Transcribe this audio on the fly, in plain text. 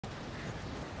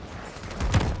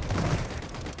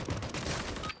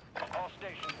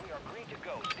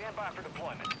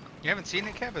You haven't seen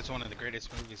it, Kev? It's one of the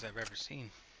greatest movies I've ever seen.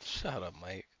 Shut up,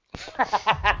 Mike. If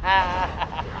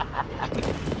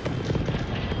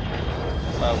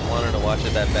I wanted to watch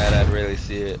it that bad, I'd really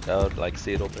see it. I would like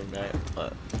see it opening night,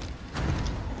 but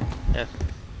yeah.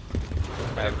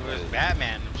 But if it was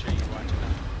Batman, I'm sure you'd watch it.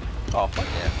 Oh fuck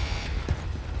yeah.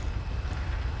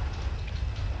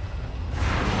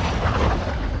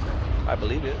 I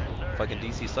believe it. Fucking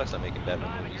DC sucks at making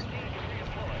Batman movies.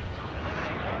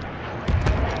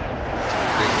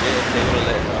 If they would've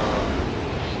let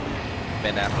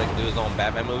Ben Affleck do his own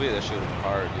Batman movie, that shit would've been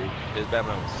hard, dude. His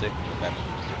Batman was sick, but Batman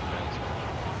was Superman.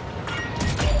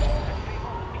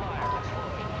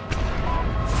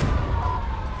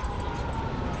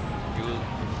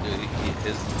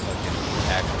 His fucking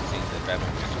action scenes in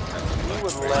Batman vs Superman. He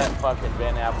would let fucking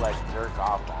Ben Affleck jerk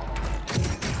off on him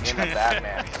in the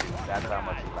Batman suit. That's how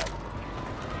much he likes it.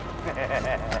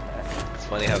 It's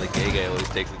funny how the gay guy always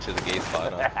takes it to the gay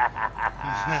spot.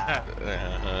 Huh?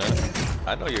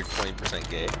 I know you're 20%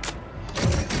 gay.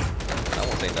 I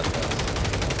won't say nothing else.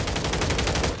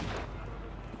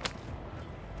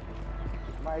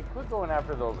 Mike, quit going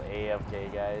after those AFK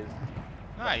guys.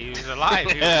 No, he was alive.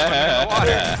 He was swimming in the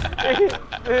water.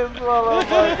 This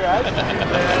motherfucker, I see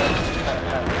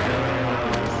that.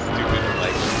 Stupid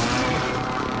Mike.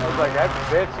 I was like, I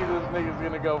bet you this nigga's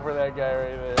gonna go for that guy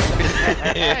right there.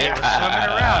 Yeah, he was swimming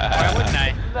around. Why wouldn't I?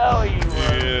 No, he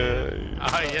wasn't.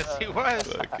 Yeah. Oh, yes, he was.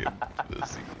 Fucking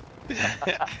pussy.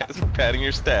 That's for padding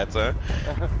your stats, huh?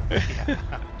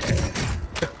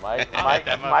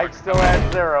 Mike still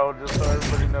has 0, just so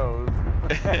everybody knows.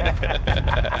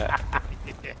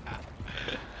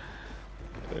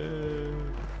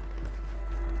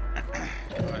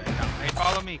 Hey,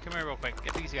 follow me. Come here real quick.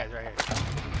 Get these guys right here.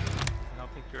 I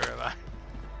don't think you're alive.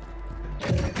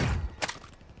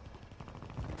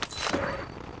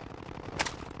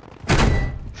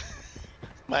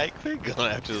 Mike, they're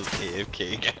going after those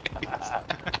AFK guys.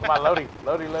 Come on, Lodi.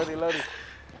 Oh, shit.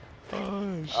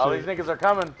 All these niggas are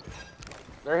coming.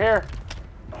 They're here.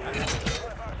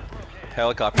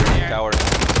 Helicopter, tower,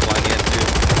 flying in too.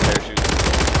 Parachute.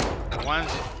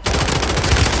 One's.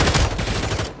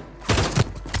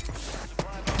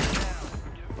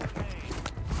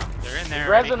 They're in there. He's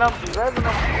resin them.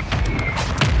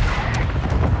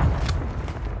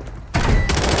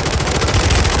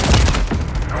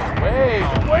 Wait,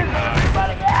 where's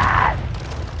everybody at?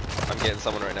 I'm getting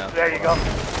someone right now. There you go.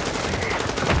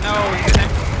 No, he's in there.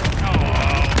 Oh,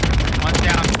 one's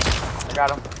down. I got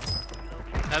him.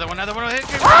 Another one. Hit.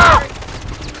 Ah!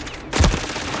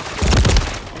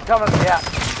 He's coming. Yeah.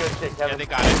 Good shit, Kevin. Yeah, they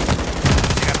got it.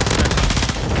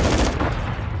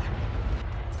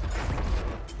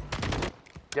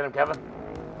 Get him, Kevin.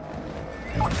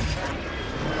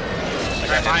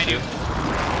 Right behind you.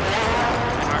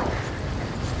 Mark.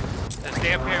 Just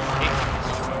stay up here and keep.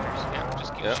 Yeah,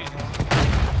 just keep shooting.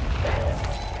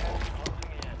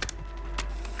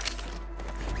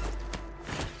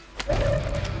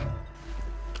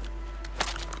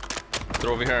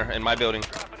 They're over here in my building.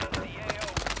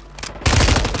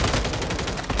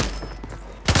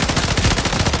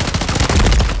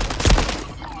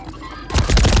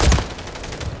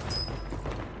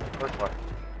 First one.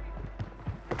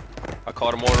 I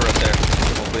caught a mortar up there.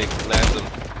 Hopefully it lands them.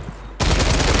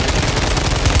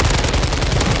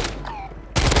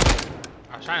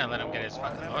 I was trying to let him get his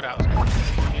fucking loadout.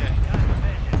 Yeah.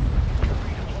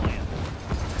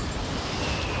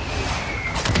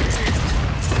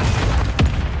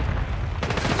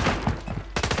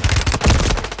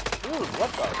 Dude,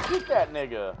 what the? Shoot that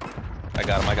nigga. I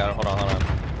got him. Hold on.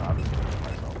 I'm just doing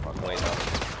myself. Fuck Wait, no. no.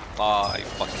 Aw, you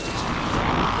fucking.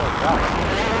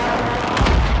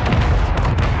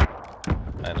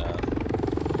 I know.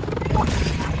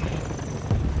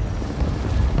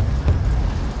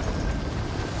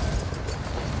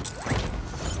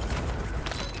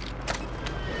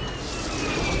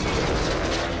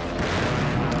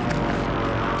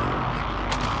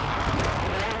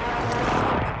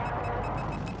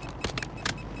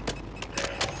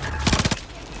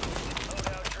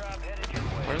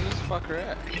 Where's this fucker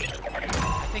at?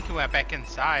 I think he went back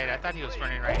inside. I thought he was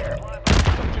running right here. To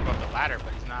go up the ladder,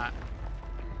 but he's not.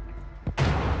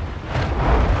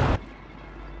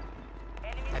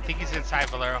 I think he's inside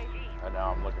Valero. I know,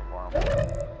 I'm looking for him.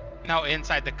 No,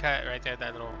 inside the cut right there.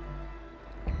 That little.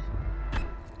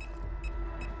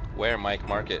 Where, Mike?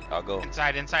 Mark it. I'll go.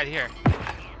 Inside here.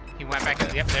 He went back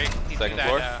in. Yep, there. He Second threw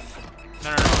floor? that,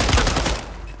 no.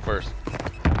 First.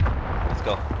 Let's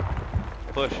go.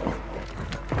 Push.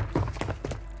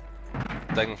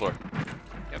 Second floor.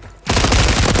 Yep.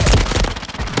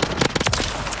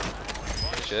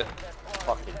 Shit.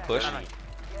 Fucking Push.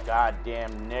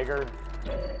 goddamn nigger.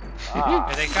 Ah,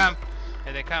 Here they come.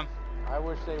 Here they come. I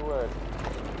wish they would.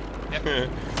 Yep.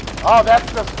 Oh,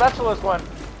 that's the specialist one.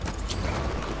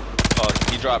 Oh,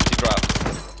 he dropped. He dropped.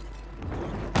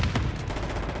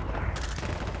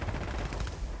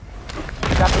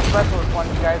 Got the specialist one,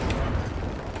 you guys.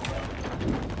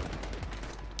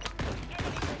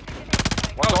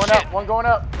 One Oh, going shit. up. One going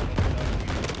up.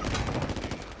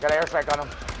 Got an airstrike on him.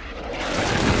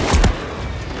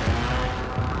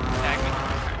 Tag me.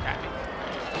 Tag me.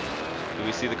 Do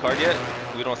we see the card yet?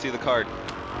 We don't see the card.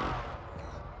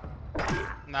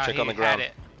 No, Check he on the ground. had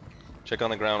it. Check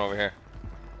on the ground over here.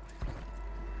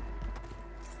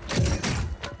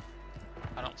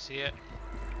 I don't see it.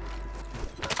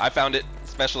 I found it.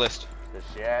 Specialist. Good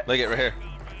shit. Look at it right here.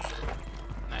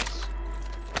 Nice.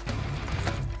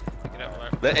 Pick it up,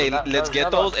 Lark. Hey, There's let's get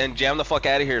another those and jam the fuck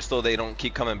out of here so they don't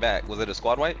keep coming back. Was it a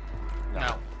squad wipe?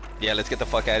 No. Yeah, let's get the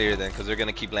fuck out of here then, because they're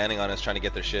gonna keep landing on us trying to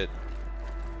get their shit.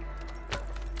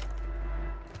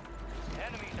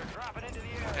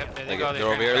 Yep, there they Look go. at, they're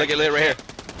over here. Look at it right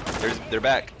here. They're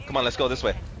back. Come on, let's go this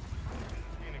way.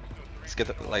 Let's get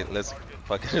the let's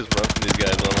fucking just run from these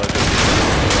guys.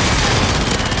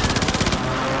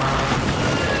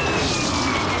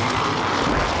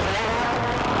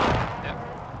 Yep.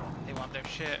 They want their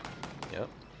shit. Yep.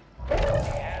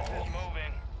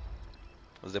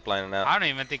 Zip lining out. I don't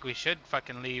even think we should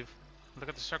fucking leave. Look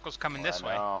at the circles coming this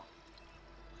way. Know.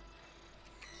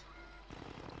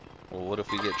 Well, what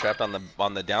if we get trapped on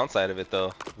the downside of it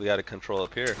though? We got to control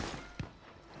up here.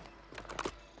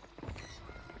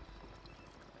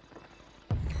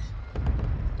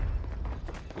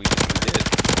 We did.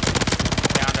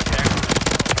 Down up there.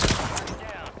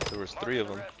 There was 3 of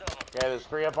them. Okay, there's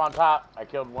 3 up on top. I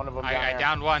killed one of them down I there.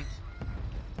 downed one.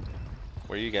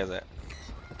 Where are you guys at?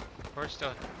 We're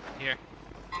still here.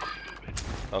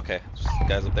 Okay, just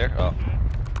guys up there. Oh.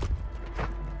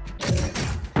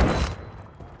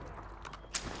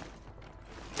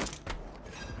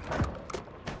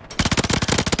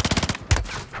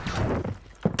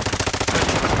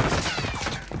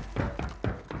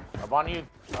 Up on you.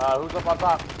 Who's up on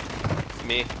top?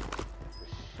 Me.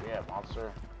 Shit,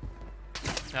 monster.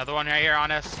 Another one right here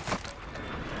on us.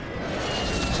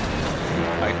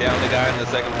 I downed the guy on the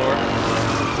 2nd floor.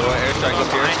 Throw an airstrike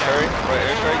up here. Hurry. Throw an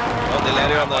airstrike. Oh, they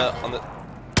landed on the.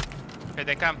 Here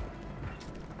they come.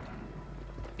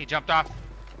 He jumped off.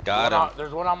 Got him.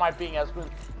 There's one on my ping, Espen.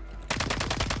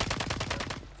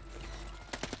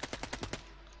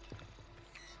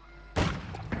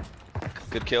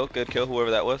 Good kill,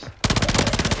 whoever that was.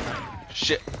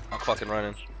 Shit, I'm fucking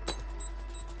running.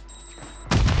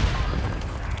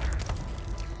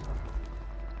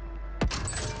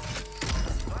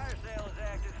 Fire sale is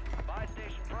active. Buy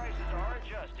station prices are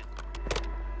adjusted.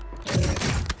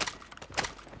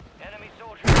 Enemy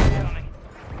soldiers incoming.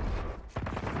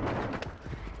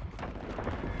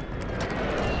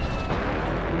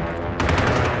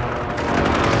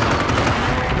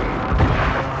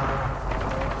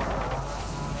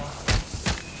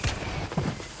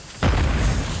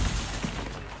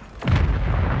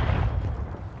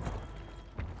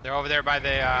 They're over there by the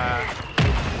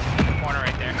corner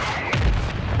right there.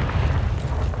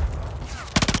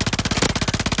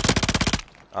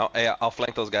 I'll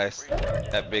flank those guys.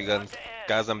 That big guns.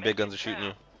 Guys on big guns are shooting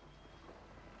you.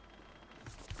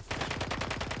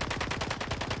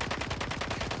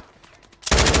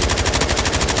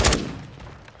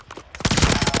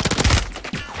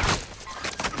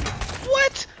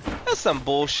 What? That's some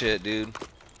bullshit, dude.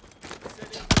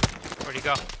 Where'd he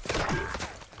go?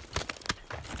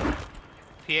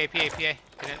 PA.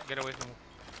 Get away from him.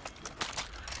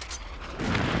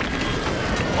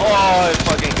 Oh, it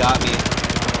fucking got me.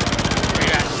 Where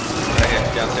you at? Right here,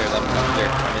 downstairs. I'm there.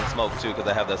 I'm in smoke too because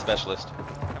I have that specialist.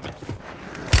 Come in.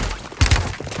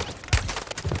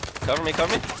 Cover me,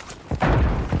 cover me.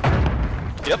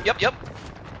 Yep.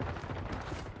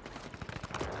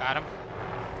 Got him.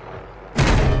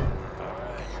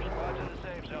 Alright, your squad's in the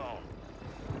safe zone.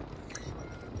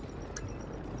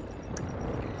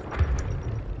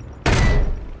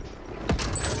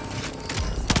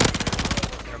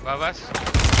 They're above us.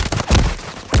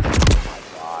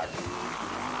 God.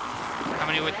 How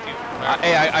many with you?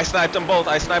 Hey, I sniped them both.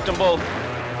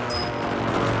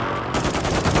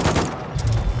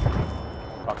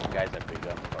 Fucking guys that big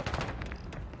guns, bro.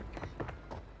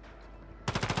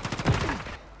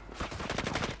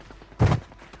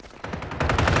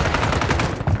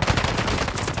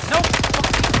 Nope.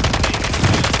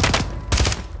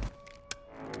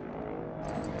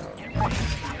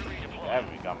 I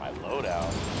haven't even got my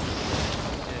loadout.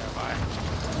 Yeah, bye.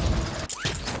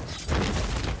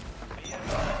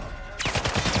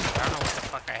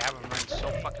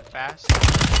 fast. The Yeah,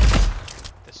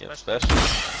 specialist. special.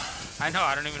 I know,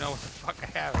 I don't even know what the fuck I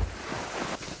have. You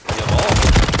have all of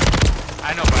them.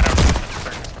 I know, but I don't know what the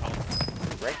turn is called.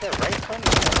 Right there, right in front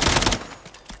of you.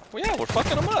 Well, yeah, we're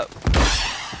fucking them up.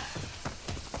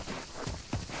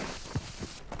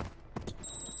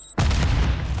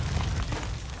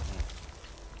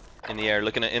 In the air,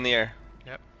 looking at in the air.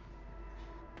 Yep.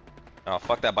 Oh,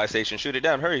 fuck that buy station. Shoot it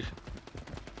down, hurry.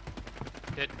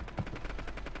 Did.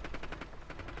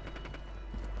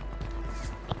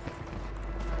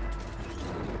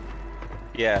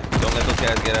 Yeah, don't let those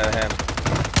guys get out of hand.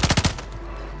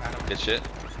 Got him. Good shit.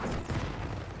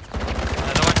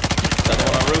 Another one. Another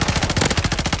one on roof.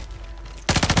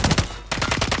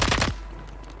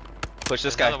 Push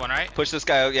this guy. Another one, right? Push this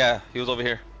guy out. Yeah, he was over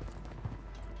here.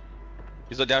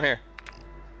 He's down here.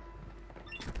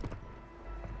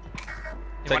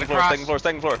 You Second wanna floor, cross? second floor,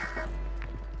 second floor.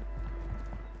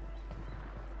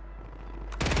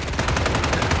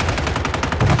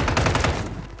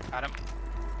 Got him.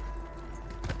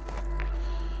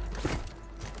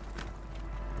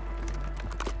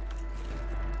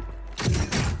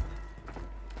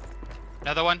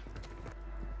 Another one.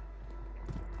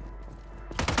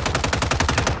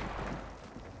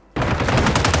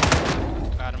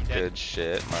 Got him dead. Good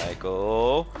shit,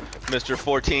 Michael. Mr.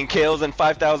 14 kills and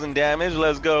 5,000 damage.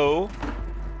 Let's go.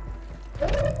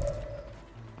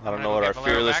 I don't know what our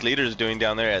Valero fearless back. leader is doing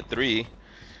down there at 3.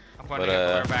 I'm going But, to get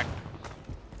Valero back.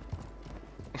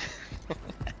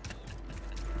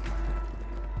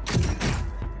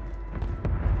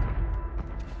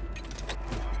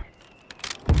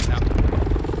 No.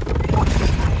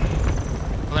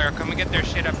 Valero, come and get their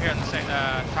shit up here on the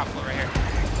top floor right here.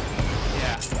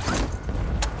 Yeah.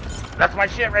 That's my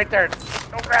shit right there.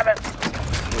 Don't grab it.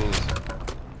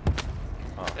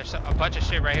 There's a bunch of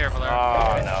shit right here, Valero.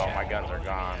 Oh no, my guns are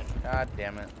gone. God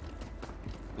damn it.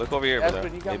 Look over here, Espen, brother.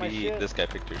 you got my Maybe shit? this guy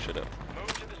picked your shit up. Move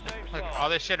to the safe Look, zone. all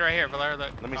this shit right here, Valero.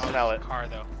 Look. Let me Oh, smell it's it. a car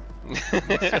though.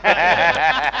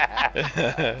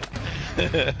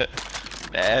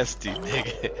 Nasty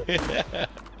nigga.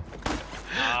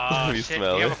 Oh Let me shit.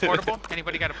 smell You have it. a portable?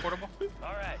 Anybody got a portable?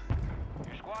 All right.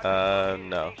 Your squad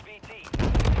No. HVT.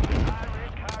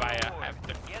 Buy a. I have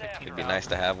the Get after It'd be it. nice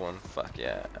to have one. Fuck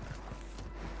yeah.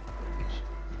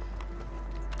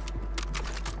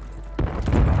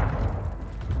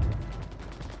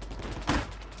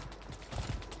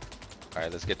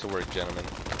 Alright, let's get to work, gentlemen.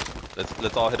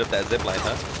 Let's all hit up that zip line,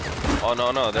 huh? Oh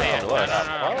no, they'll Yeah, come to us.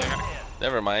 no. They're gonna-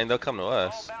 Never mind, they'll come to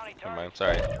us. Never mind,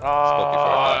 sorry. Spoke before I Oh,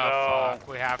 thought. Oh, no. fuck.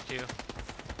 We have to.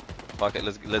 Fuck it,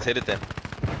 let's hit it then.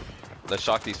 Let's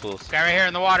shock these fools. Guy right here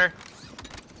in the water.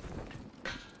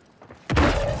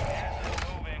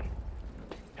 Moving.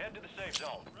 Head to the safe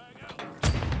zone.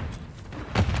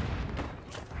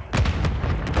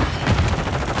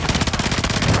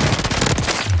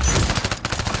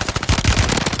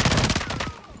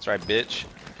 That's right, bitch.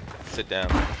 Sit down.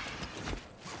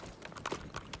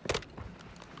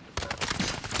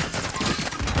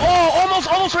 Oh,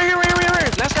 almost right here.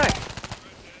 Last guy.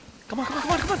 Come on. Come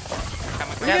Where on.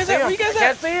 you guys at? Where you guys I at?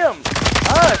 can't see him.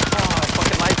 Oh,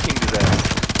 fucking light pinged his ass.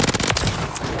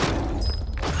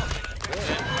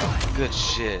 Good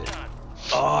shit.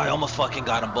 Oh, I almost fucking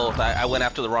got them both. I went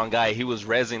after the wrong guy. He was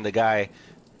rezzing the guy,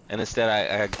 and instead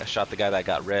I shot the guy that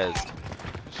got rezzed.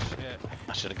 Shit.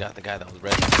 I should have got the guy that was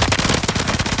rezzed.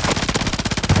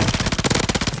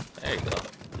 There you go.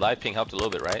 Live ping helped a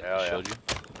little bit, right? Hell yeah. Showed you.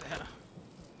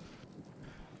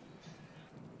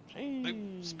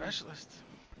 Big specialist.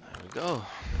 There we go.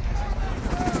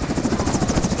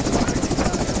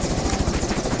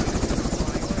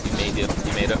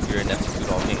 You made up for your ineptitude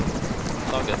all game.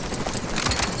 It's all good.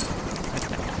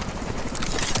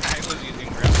 I was using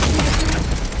grill.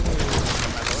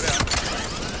 My loadout.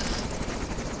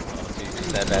 Oh, so you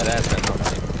just that badass then, huh?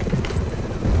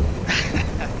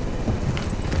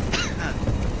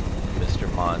 Mr.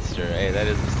 Monster. Hey, that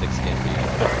is a 6 skin for you.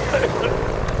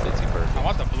 That fits you perfect. I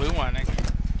want the blue one.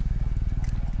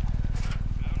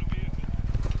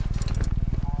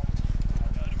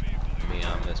 Me,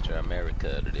 I'm Mr.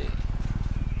 America today.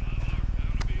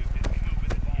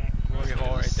 Glory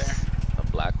hole right there. A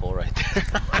black hole right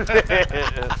there.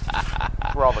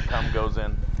 Where all the cum goes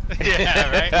in. Yeah,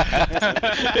 right?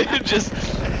 It just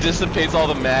dissipates all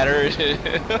the matter.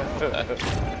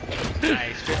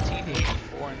 Nice. 15, 8,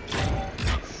 4, and 3.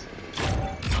 Nice.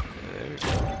 There we go.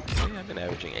 Yeah, I've been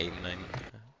averaging 8 and 9.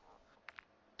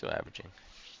 Still averaging.